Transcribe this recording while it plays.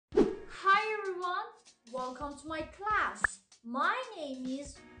welcome to my class. My name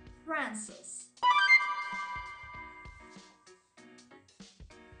is Francis.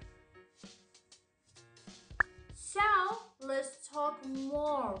 So, let's talk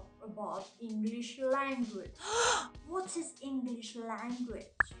more about English language. What is English language?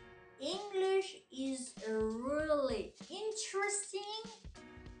 English is a really interesting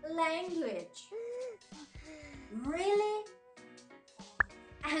language. Really?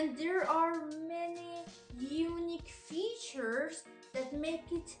 And there are many unique features that make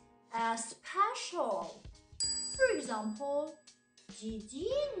it special. For example, did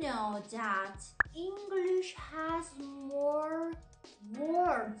you know that English has more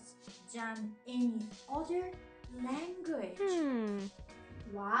words than any other language?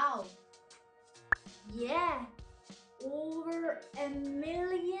 Wow! Yeah, over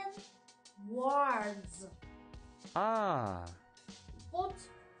 1,000,000 words. But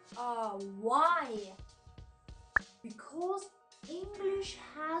why? Because English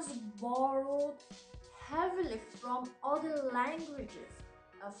has borrowed heavily from other languages,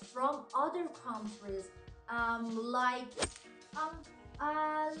 from other countries, like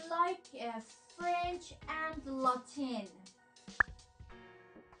French and Latin.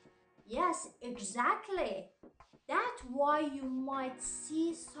 Yes, exactly. That's why you might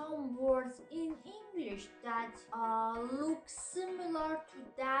see some words in English that look similar to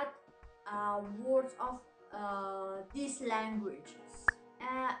that words of these languages.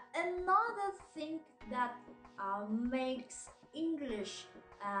 Another thing that makes English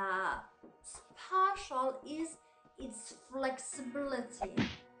special is its flexibility.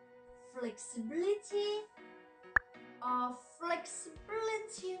 Flexibility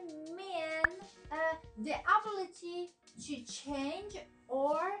means the ability to change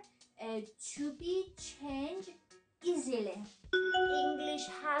or to be changed easily. English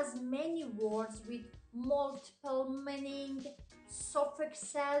has many words with multiple meaning,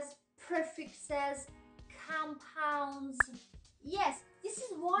 suffixes, prefixes, compounds. Yes, this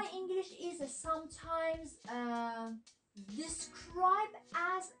is why English is sometimes described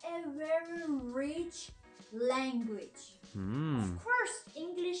as a very rich language. Of course,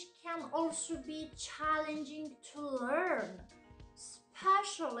 English can also be challenging to learn,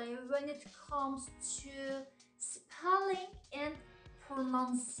 especially when it comes to spelling and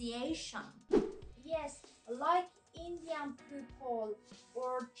pronunciation. Yes, like Indian people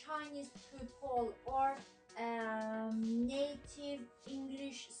or Chinese people or native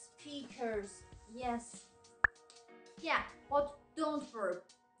English speakers. Yes. Yeah, but don't worry.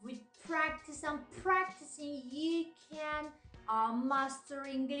 With practice and practicing, you can master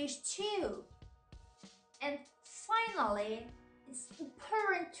English too. And finally, it's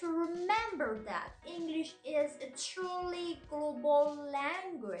important to remember that English is a truly global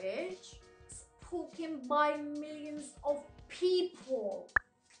language spoken by millions of people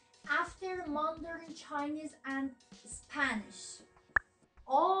after Mandarin Chinese and Spanish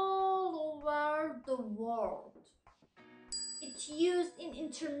all over the world. It's used in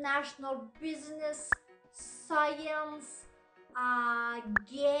international business, science,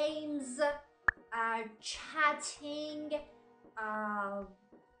 games, chatting,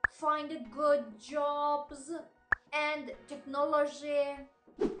 find good jobs, and technology.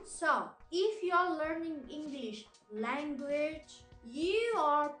 So, if you are learning English language, you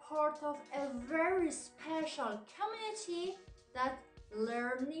are part of a very special community that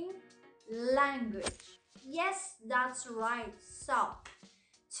learning language. Yes, that's right. So,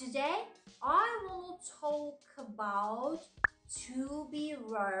 today I want to talk about to-be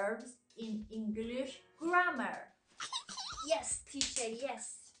verbs in English grammar. Yes, teacher,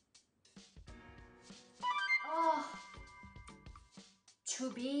 yes. Oh, to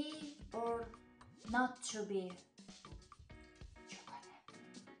be or not to be.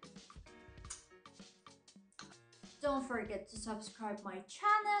 Don't forget to subscribe my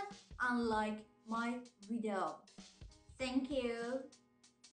channel and like my video. Thank you.